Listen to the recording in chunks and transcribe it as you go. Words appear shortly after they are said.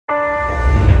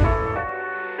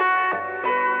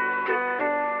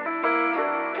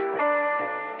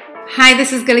Hi,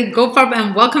 this is Galit Goldfarb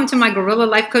and welcome to my Guerrilla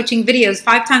Life Coaching videos.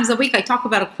 5 times a week I talk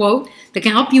about a quote that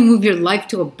can help you move your life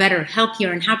to a better,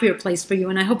 healthier, and happier place for you,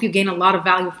 and I hope you gain a lot of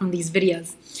value from these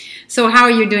videos. So how are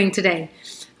you doing today?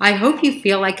 I hope you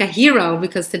feel like a hero,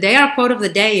 because today our quote of the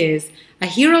day is, a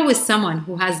hero is someone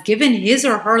who has given his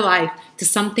or her life to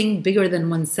something bigger than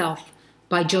oneself,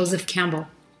 by Joseph Campbell.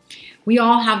 We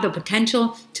all have the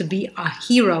potential to be a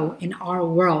hero in our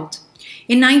world.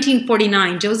 In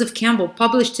 1949, Joseph Campbell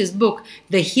published his book,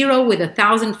 The Hero with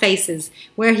 1,000 Faces,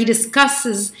 where he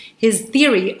discusses his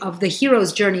theory of the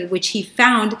hero's journey, which he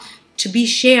found to be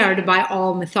shared by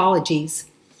all mythologies.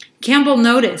 Campbell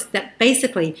noticed that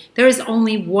basically there is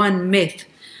only one myth,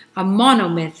 a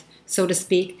monomyth, so to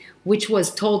speak, which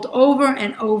was told over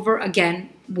and over again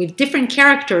with different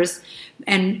characters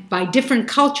and by different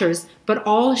cultures, but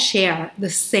all share the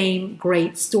same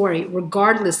great story,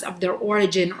 regardless of their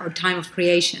origin or time of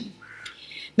creation.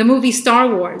 The movie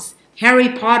Star Wars, Harry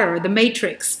Potter, The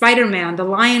Matrix, Spider-Man, The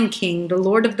Lion King, The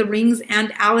Lord of the Rings,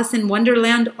 and Alice in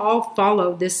Wonderland all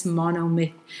follow this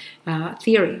monomyth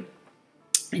theory.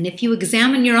 And if you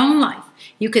examine your own life,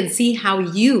 you can see how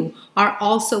you are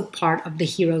also part of the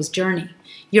hero's journey,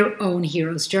 your own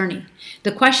hero's journey.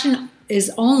 The question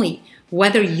is only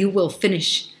whether you will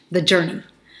finish the journey.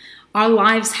 Our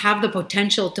lives have the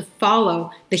potential to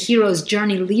follow the hero's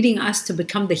journey, leading us to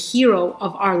become the hero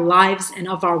of our lives and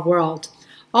of our world.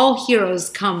 All heroes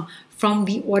come from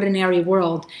the ordinary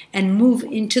world and move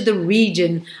into the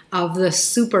region of the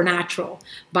supernatural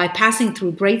by passing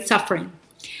through great suffering.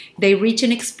 They reach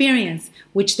an experience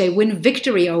which they win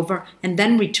victory over and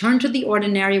then return to the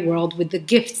ordinary world with the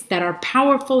gifts that are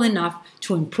powerful enough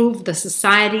to improve the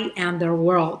society and their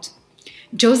world.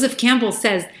 Joseph Campbell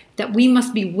says that we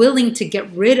must be willing to get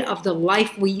rid of the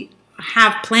life we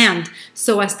have planned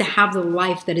so as to have the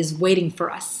life that is waiting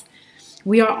for us.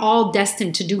 We are all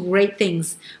destined to do great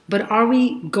things, but are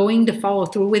we going to follow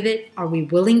through with it? Are we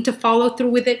willing to follow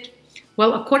through with it?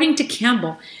 Well, according to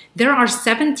Campbell, there are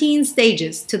 17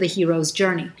 stages to the hero's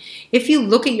journey. If you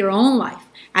look at your own life,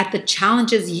 at the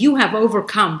challenges you have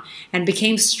overcome and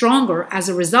became stronger as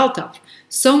a result of,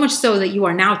 so much so that you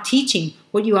are now teaching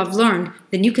what you have learned,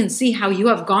 then you can see how you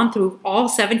have gone through all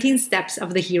 17 steps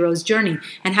of the hero's journey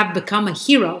and have become a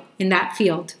hero in that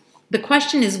field. The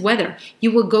question is whether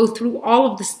you will go through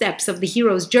all of the steps of the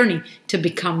hero's journey to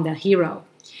become the hero.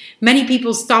 Many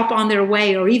people stop on their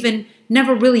way or even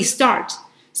never really start.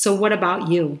 So what about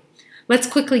you? Let's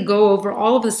quickly go over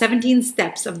all of the 17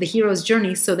 steps of the hero's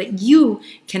journey so that you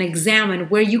can examine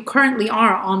where you currently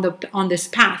are on this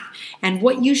path and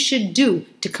what you should do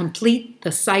to complete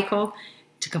the cycle,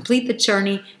 to complete the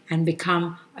journey, and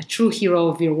become a true hero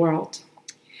of your world.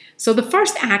 So the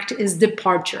first act is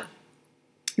departure.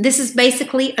 This is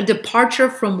basically a departure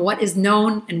from what is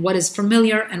known and what is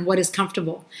familiar and what is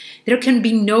comfortable. There can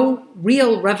be no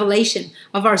real revelation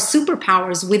of our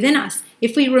superpowers within us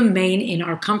if we remain in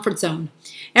our comfort zone.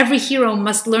 Every hero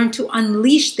must learn to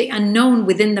unleash the unknown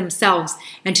within themselves,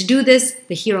 and to do this,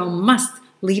 the hero must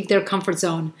leave their comfort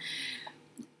zone.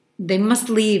 They must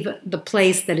leave the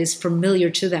place that is familiar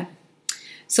to them.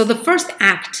 So the first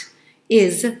act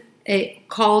is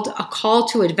called a call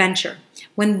to adventure.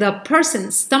 When the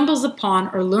person stumbles upon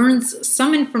or learns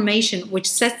some information which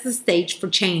sets the stage for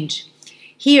change.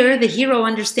 Here, the hero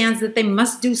understands that they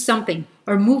must do something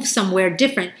or move somewhere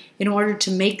different in order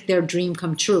to make their dream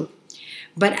come true.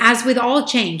 But as with all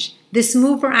change, this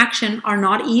move or action are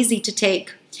not easy to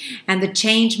take, and the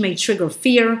change may trigger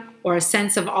fear or a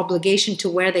sense of obligation to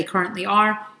where they currently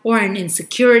are, or an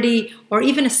insecurity, or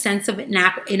even a sense of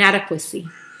inadequacy.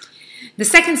 The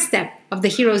second step of the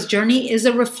hero's journey is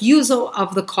a refusal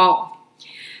of the call.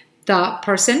 The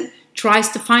person tries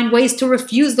to find ways to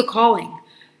refuse the calling.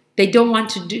 They don't want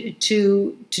to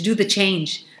do the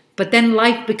change, but then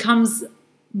life becomes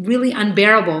really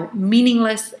unbearable,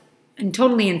 meaningless, and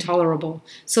totally intolerable.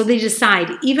 So they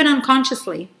decide, even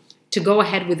unconsciously, to go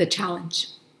ahead with the challenge.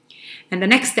 And the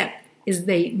next step is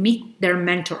they meet their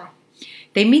mentor.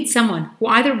 They meet someone who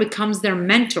either becomes their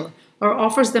mentor or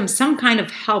offers them some kind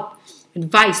of help,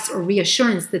 advice, or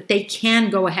reassurance that they can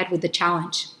go ahead with the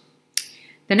challenge.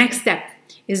 The next step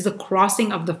is the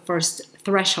crossing of the first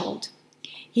threshold.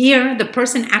 Here, the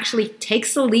person actually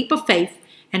takes a leap of faith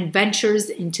and ventures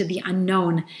into the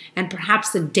unknown and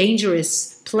perhaps a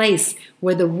dangerous place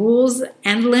where the rules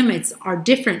and limits are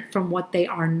different from what they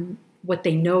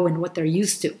know and what they're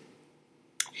used to.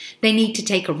 They need to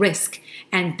take a risk,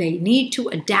 and they need to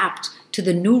adapt to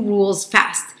the new rules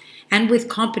fast and with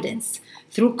competence.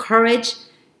 Through courage,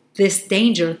 this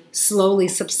danger slowly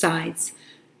subsides,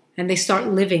 and they start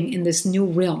living in this new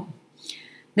realm.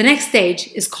 The next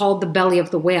stage is called the belly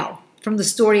of the whale. from the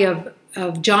story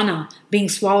of Jonah being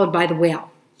swallowed by the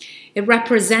whale. It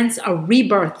represents a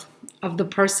rebirth of the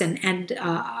person and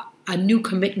a new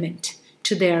commitment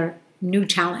to their new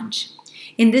challenge.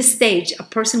 In this stage, a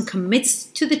person commits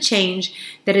to the change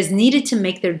that is needed to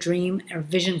make their dream or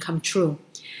vision come true.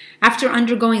 After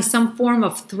undergoing some form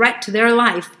of threat to their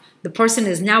life, the person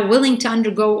is now willing to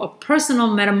undergo a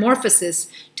personal metamorphosis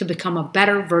to become a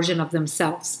better version of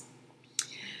themselves.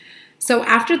 So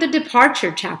after the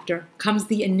departure chapter comes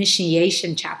the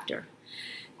initiation chapter.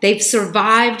 They've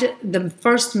survived the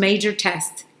first major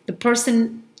test. The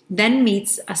person then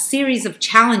meets a series of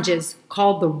challenges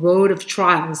called the road of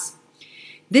trials.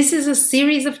 This is a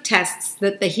series of tests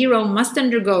that the hero must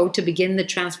undergo to begin the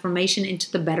transformation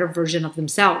into the better version of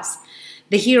themselves.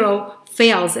 The hero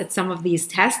fails at some of these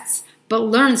tests, but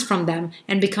learns from them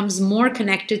and becomes more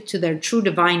connected to their true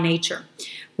divine nature,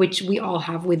 which we all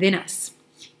have within us.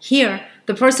 Here,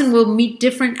 the person will meet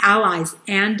different allies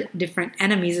and different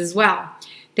enemies as well.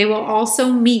 They will also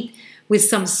meet with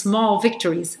some small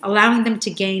victories, allowing them to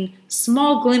gain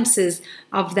small glimpses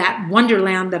of that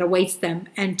wonderland that awaits them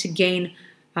and to gain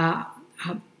a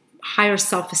higher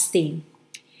self-esteem.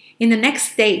 In the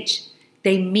next stage,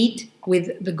 they meet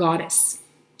with the goddess.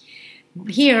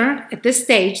 Here, at this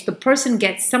stage, the person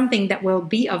gets something that will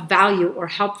be of value or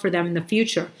help for them in the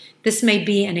future. This may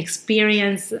be an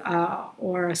experience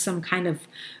or some kind of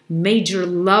major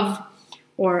love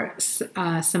or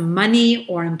some money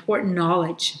or important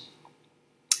knowledge.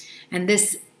 And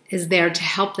this is there to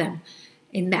help them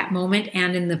in that moment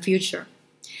and in the future.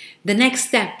 The next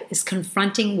step is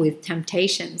confronting with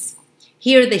temptations.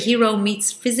 Here, the hero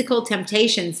meets physical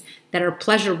temptations that are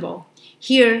pleasurable.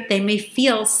 Here, they may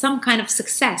feel some kind of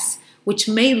success, which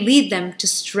may lead them to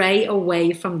stray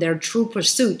away from their true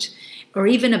pursuit or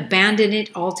even abandon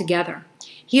it altogether.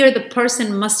 Here, the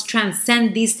person must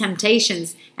transcend these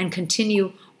temptations and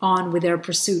continue on with their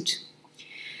pursuit.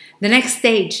 The next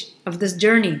stage of this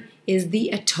journey is the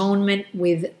atonement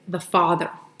with the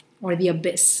Father or the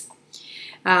abyss.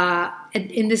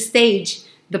 In this stage,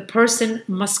 the person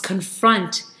must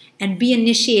confront and be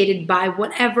initiated by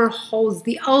whatever holds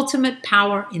the ultimate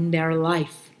power in their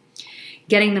life,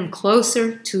 getting them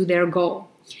closer to their goal,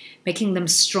 making them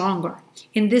stronger.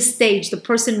 In this stage, the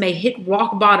person may hit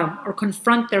rock bottom or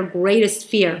confront their greatest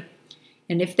fear.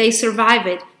 And if they survive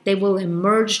it, they will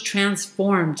emerge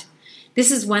transformed. This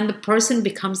is when the person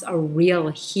becomes a real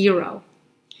hero.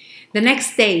 The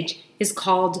next stage is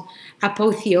called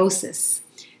apotheosis.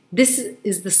 This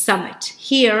is the summit.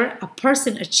 Here, a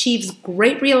person achieves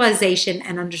great realization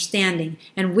and understanding.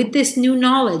 And with this new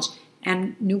knowledge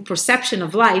and new perception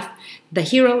of life, the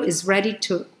hero is ready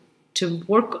to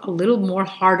work a little more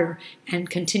harder and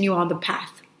continue on the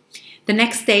path. The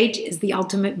next stage is the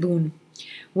ultimate boon,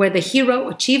 where the hero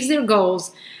achieves their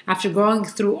goals after going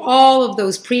through all of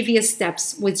those previous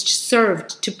steps which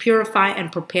served to purify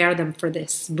and prepare them for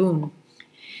this boon.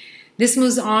 This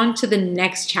moves on to the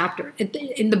next chapter.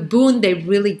 In the boon, they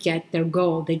really get their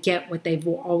goal. They get what they've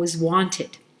always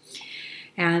wanted.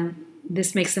 And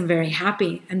this makes them very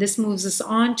happy. And this moves us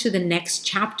on to the next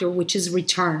chapter, which is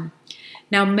return.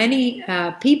 Now, many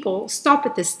people stop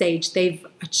at this stage. They've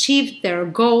achieved their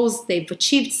goals. They've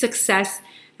achieved success.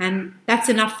 And that's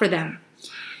enough for them.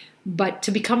 But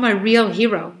to become a real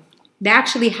hero, they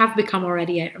actually have become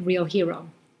already a real hero.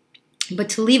 But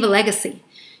to leave a legacy,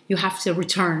 you have to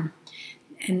return.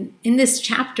 And in this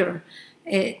chapter,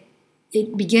 it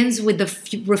begins with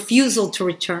the refusal to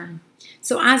return.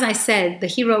 So as I said, the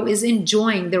hero is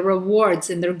enjoying their rewards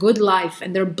and their good life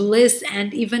and their bliss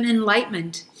and even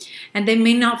enlightenment. And they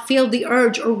may not feel the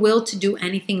urge or will to do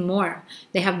anything more.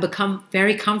 They have become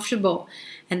very comfortable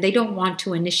and they don't want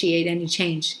to initiate any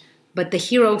change. But the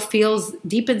hero feels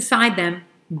deep inside them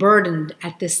burdened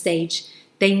at this stage.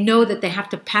 They know that they have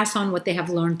to pass on what they have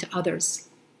learned to others.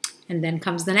 And then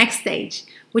comes the next stage,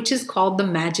 which is called the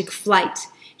magic flight.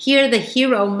 Here, the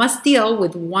hero must deal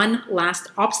with one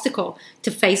last obstacle to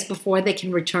face before they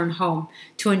can return home,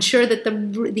 to ensure that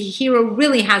the hero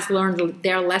really has learned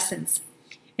their lessons.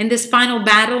 In this final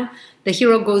battle, the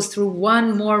hero goes through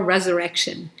one more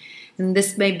resurrection. And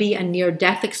this may be a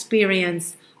near-death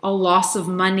experience, a loss of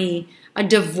money, a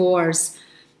divorce,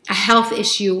 a health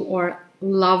issue, or a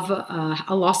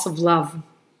loss of love.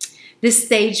 This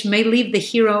stage may leave the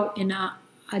hero in a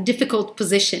difficult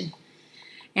position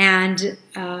and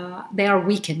they are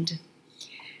weakened.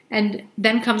 And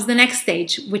then comes the next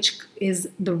stage, which is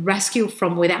the rescue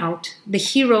from without. The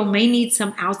hero may need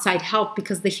some outside help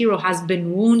because the hero has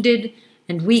been wounded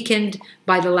and weakened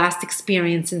by the last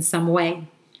experience in some way,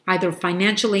 either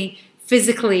financially,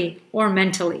 physically, or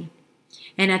mentally.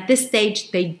 And at this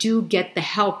stage, they do get the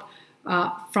help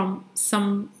from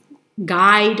some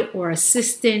guide or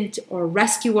assistant or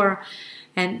rescuer,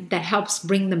 and that helps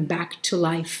bring them back to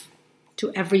life,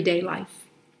 to everyday life.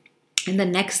 And the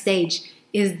next stage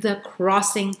is the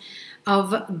crossing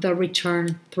of the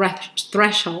return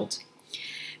threshold.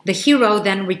 The hero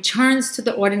then returns to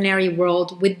the ordinary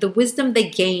world with the wisdom they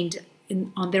gained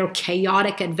on their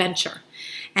chaotic adventure.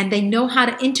 And they know how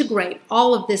to integrate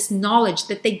all of this knowledge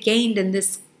that they gained in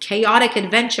this chaotic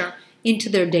adventure into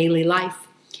their daily life.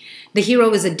 The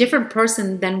hero is a different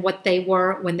person than what they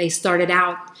were when they started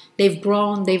out. They've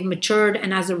grown, they've matured,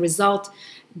 and as a result,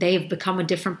 they've become a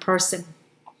different person.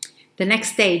 The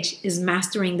next stage is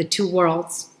mastering the two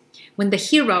worlds. When the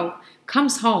hero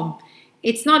comes home,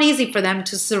 it's not easy for them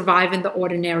to survive in the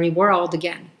ordinary world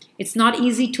again. It's not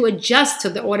easy to adjust to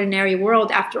the ordinary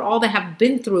world after all they have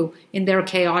been through in their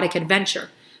chaotic adventure.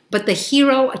 But the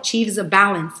hero achieves a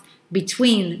balance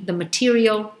between the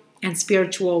material and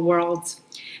spiritual worlds.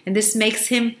 And this makes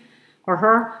him or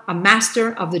her a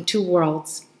master of the two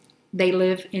worlds. They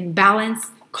live in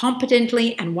balance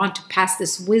competently and want to pass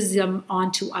this wisdom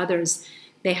on to others.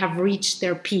 They have reached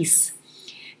their peace.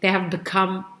 They have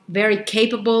become very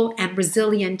capable and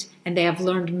resilient, and they have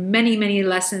learned many, many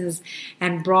lessons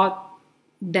and brought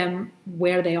them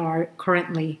where they are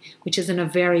currently, which is in a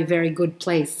very, very good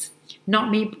place.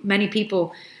 Not many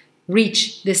people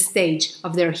reach this stage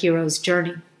of their hero's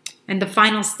journey. And the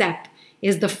final step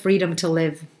is the freedom to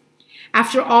live.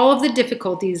 After all of the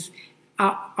difficulties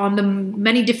on the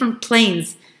many different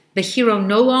planes, the hero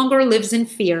no longer lives in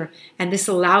fear, and this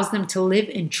allows them to live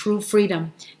in true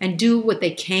freedom and do what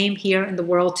they came here in the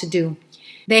world to do.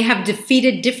 They have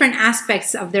defeated different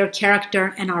aspects of their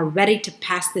character and are ready to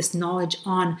pass this knowledge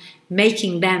on,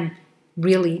 making them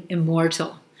really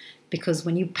immortal. Because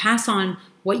when you pass on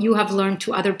what you have learned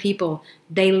to other people,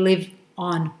 they live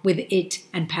on with it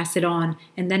and pass it on,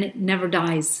 and then it never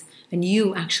dies, and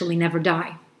you actually never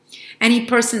die. Any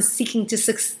person seeking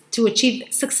to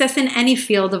achieve success in any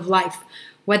field of life,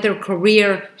 whether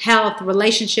career, health,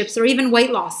 relationships, or even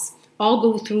weight loss, all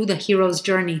go through the hero's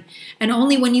journey. And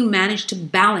only when you manage to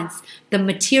balance the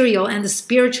material and the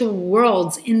spiritual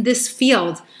worlds in this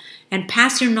field and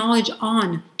pass your knowledge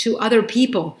on to other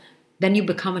people, then you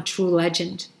become a true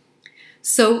legend.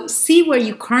 So see where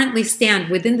you currently stand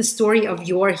within the story of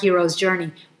your hero's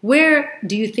journey. Where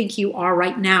do you think you are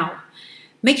right now?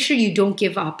 Make sure you don't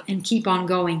give up and keep on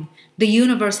going. The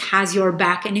universe has your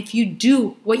back, and if you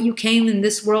do what you came in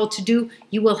this world to do,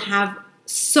 you will have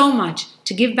so much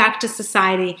to give back to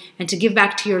society and to give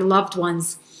back to your loved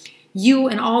ones. You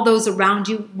and all those around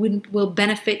you will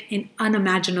benefit in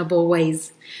unimaginable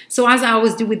ways. So as I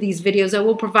always do with these videos, I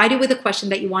will provide you with a question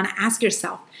that you want to ask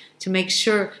yourself to make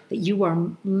sure that you are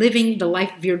living the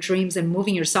life of your dreams and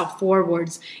moving yourself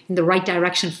forwards in the right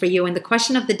direction for you. And the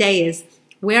question of the day is,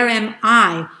 where am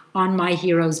I on my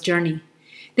hero's journey?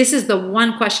 This is the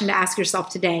one question to ask yourself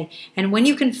today. And when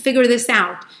you can figure this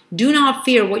out, do not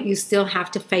fear what you still have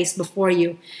to face before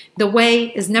you. The way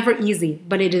is never easy,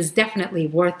 but it is definitely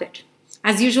worth it.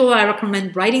 As usual, I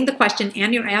recommend writing the question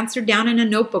and your answer down in a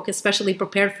notebook, especially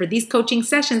prepared for these coaching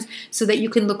sessions, so that you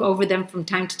can look over them from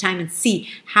time to time and see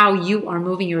how you are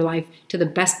moving your life to the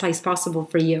best place possible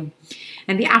for you.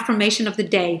 And the affirmation of the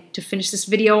day to finish this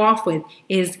video off with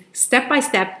is, step by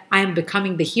step, I am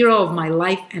becoming the hero of my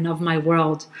life and of my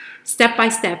world. Step by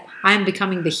step, I am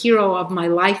becoming the hero of my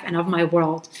life and of my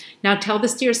world. Now tell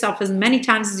this to yourself as many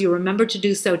times as you remember to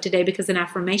do so today, because an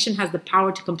affirmation has the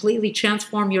power to completely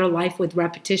transform your life with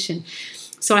repetition.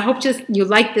 So I hope you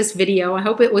liked this video. I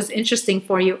hope it was interesting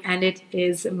for you and it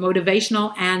is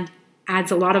motivational and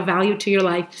adds a lot of value to your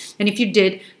life. And if you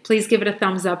did, please give it a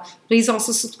thumbs up. Please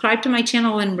also subscribe to my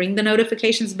channel and ring the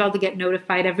notifications bell to get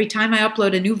notified every time I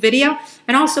upload a new video.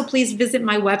 And also please visit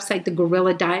my website,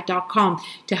 theguerrilladiet.com,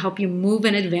 to help you move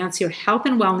and advance your health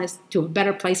and wellness to a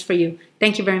better place for you.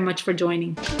 Thank you very much for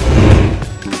joining.